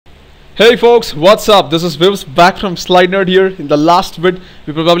Hey folks, what's up? This is Vivs back from slidenerd here. In the last vid,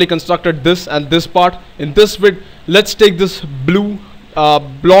 we probably constructed this and this part. In this vid, let's take this blue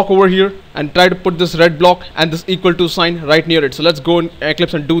block over here and try to put this red block and this equal to sign right near it. So let's go in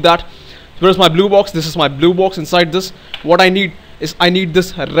Eclipse and do that. Where's my blue box? This is my blue box. Inside this, what I need is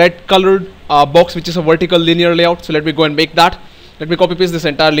this red colored box, which is a vertical linear layout. So let me go and make that. Let me copy paste this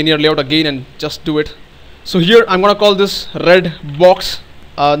entire linear layout again and just do it. So here I'm gonna call this red box.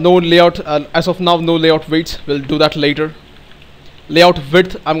 No layout as of now, no layout weights. We'll do that later. Layout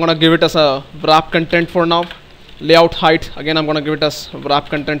width, I'm gonna give it as a wrap content for now. Layout height, again I'm gonna give it as wrap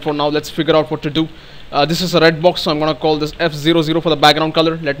content for now. Let's figure out what to do. This is a red box, so I'm gonna call this F00 for the background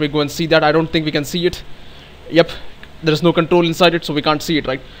color. Let me go and see that. I don't think we can see it. Yep, there is no control inside it, so we can't see it,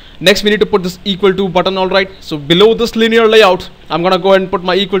 right? Next, we need to put this equal to button. All right, so below this linear layout, I'm gonna go ahead and put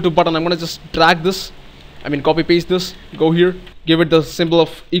my equal to button. I'm gonna just drag this, copy paste this, go here, give it the symbol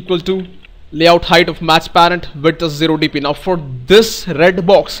of equal to, layout height of match parent, width is 0 dp. Now for this red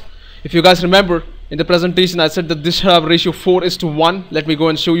box, if you guys remember in the presentation I said that this should have ratio 4:1. Let me go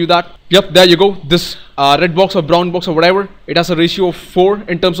and show you that. Yep, there you go. This red box or brown box or whatever, it has a ratio of 4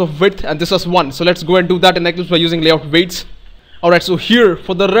 in terms of width, and this is 1. So let's go and do that in Eclipse by using layout weights. Alright, so here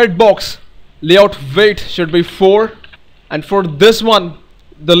for the red box, layout weight should be 4, and for this one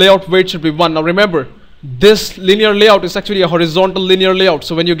the layout weight should be 1. Now remember, this linear layout is actually a horizontal linear layout,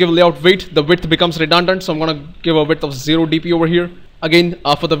 so when you give layout weight, the width becomes redundant. So I'm gonna give a width of 0 dp over here. Again,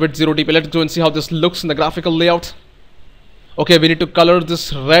 for the width 0 dp. Let's go and see how this looks in the graphical layout. Okay, we need to color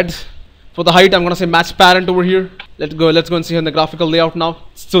this red. For the height, I'm gonna say match parent over here. Let's go and see in the graphical layout now.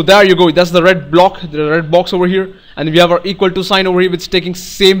 So there you go, that's the red block, the red box over here, and we have our equal to sign over here, which is taking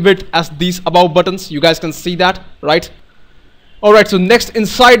same width as these above buttons. You guys can see that, right? Alright, so next,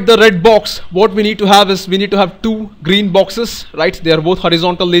 inside the red box, what we need to have is, we need to have two green boxes, right? They are both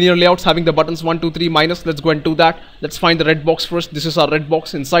horizontal linear layouts having the buttons 1, 2, 3, minus. Let's go and do that. Let's find the red box first. This is our red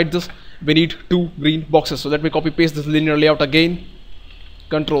box. Inside this, we need two green boxes. So let me copy paste this linear layout again.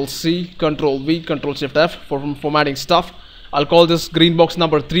 Control C, Control V, Control Shift F for formatting stuff. I'll call this green box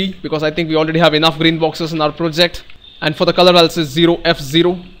number 3 because I think we already have enough green boxes in our project. And for the color, I'll say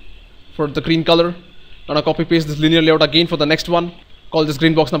 0F0 for the green color. Gonna copy paste this linear layout again for the next one. Call this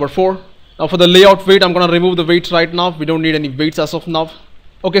green box number 4. Now for the layout weight, I'm gonna remove the weights right now. We don't need any weights as of now.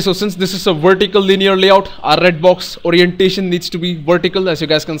 Okay, so since this is a vertical linear layout, our red box orientation needs to be vertical. As you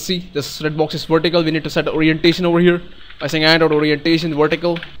guys can see, this red box is vertical. We need to set orientation over here by saying and or orientation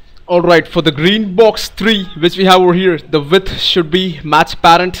vertical. Alright, for the green box 3, which we have over here, the width should be match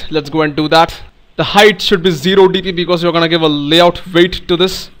parent. Let's go and do that. The height should be 0 dp because we're gonna give a layout weight to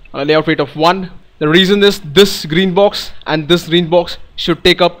this, a layout weight of 1. The reason is this green box and this green box should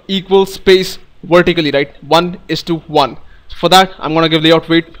take up equal space vertically, right? 1:1. For that, I'm gonna give layout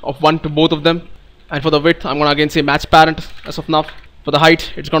weight of 1 to both of them. And for the width, I'm gonna again say match parent as of now. For the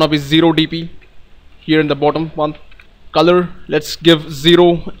height, it's gonna be 0 dp here in the bottom one. Color, let's give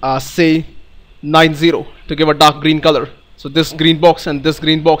 0, say 90 to give a dark green color. So this green box and this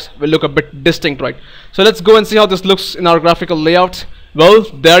green box will look a bit distinct, right? So let's go and see how this looks in our graphical layout. Well,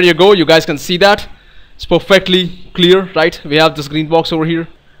 there you go. You guys can see that. It's perfectly clear, right? We have this green box over here.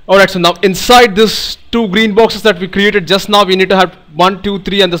 Alright, so now inside this two green boxes that we created just now, we need to have 1, 2,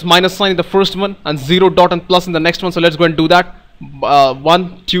 3 and this minus sign in the first one and 0 dot and plus in the next one. So let's go and do that.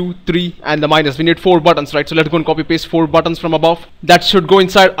 1, 2, 3 and the minus. We need 4 buttons, right? So let's go and copy paste 4 buttons from above. That should go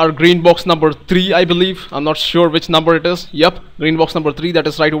inside our green box number 3, I believe. I'm not sure which number it is. Yep, green box number 3, that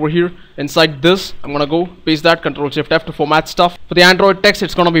is right over here. Inside this, I'm gonna go paste that, Control Shift F to format stuff. For the Android text,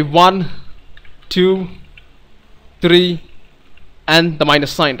 it's gonna be 1, 2, 3 and the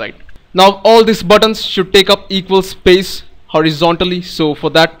minus sign, right? Now all these buttons should take up equal space horizontally. So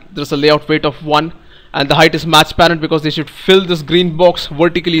for that, there's a layout weight of 1. And the height is match parent because they should fill this green box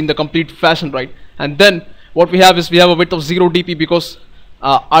vertically in the complete fashion, right? And then what we have is we have a width of 0 dp because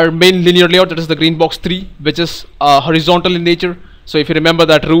our main linear layout, that is the green box 3, which is horizontal in nature. So if you remember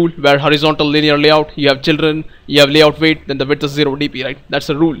that rule where horizontal linear layout, you have children, you have layout weight, then the width is 0 dp, right? That's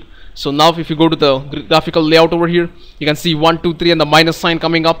a rule. So now if you go to the graphical layout over here, you can see 1, 2, 3 and the minus sign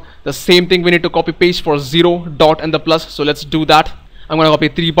coming up. The same thing we need to copy paste for 0 dot and the plus. So let's do that. I'm gonna copy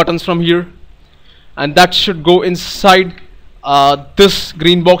 3 buttons from here. And that should go inside this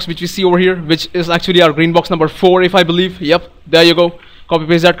green box which we see over here, which is actually our green box number 4, if I believe. Yep, there you go. Copy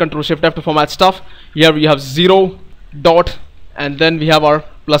paste that, Control Shift F to format stuff. Here we have 0 dot and then we have our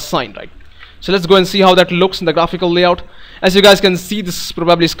plus sign, right? So let's go and see how that looks in the graphical layout. As you guys can see, this is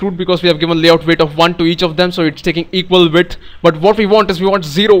probably screwed because we have given layout weight of 1 to each of them, so it's taking equal width. But what we want is we want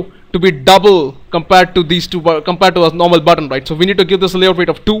 0 to be double compared to these two, compared to a normal button, right? So we need to give this a layout weight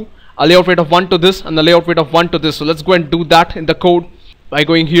of 2. a layout weight of 1 to this and a layout weight of 1 to this. So let's go and do that in the code by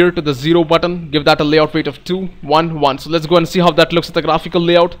going here to the 0 button, give that a layout weight of 2, 1, 1. So let's go and see how that looks at the graphical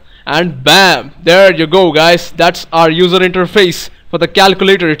layout, and bam, there you go guys. That's our user interface for the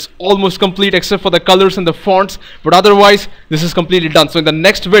calculator. It's almost complete except for the colors and the fonts, but otherwise this is completely done. So in the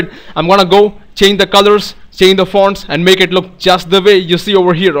next vid, I'm gonna go change the colors, change the fonts, and make it look just the way you see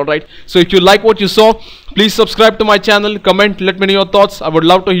over here. Alright, so if you like what you saw, please subscribe to my channel, comment, let me know your thoughts. I would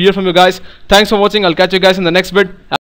love to hear from you guys. Thanks for watching. I'll catch you guys in the next vid.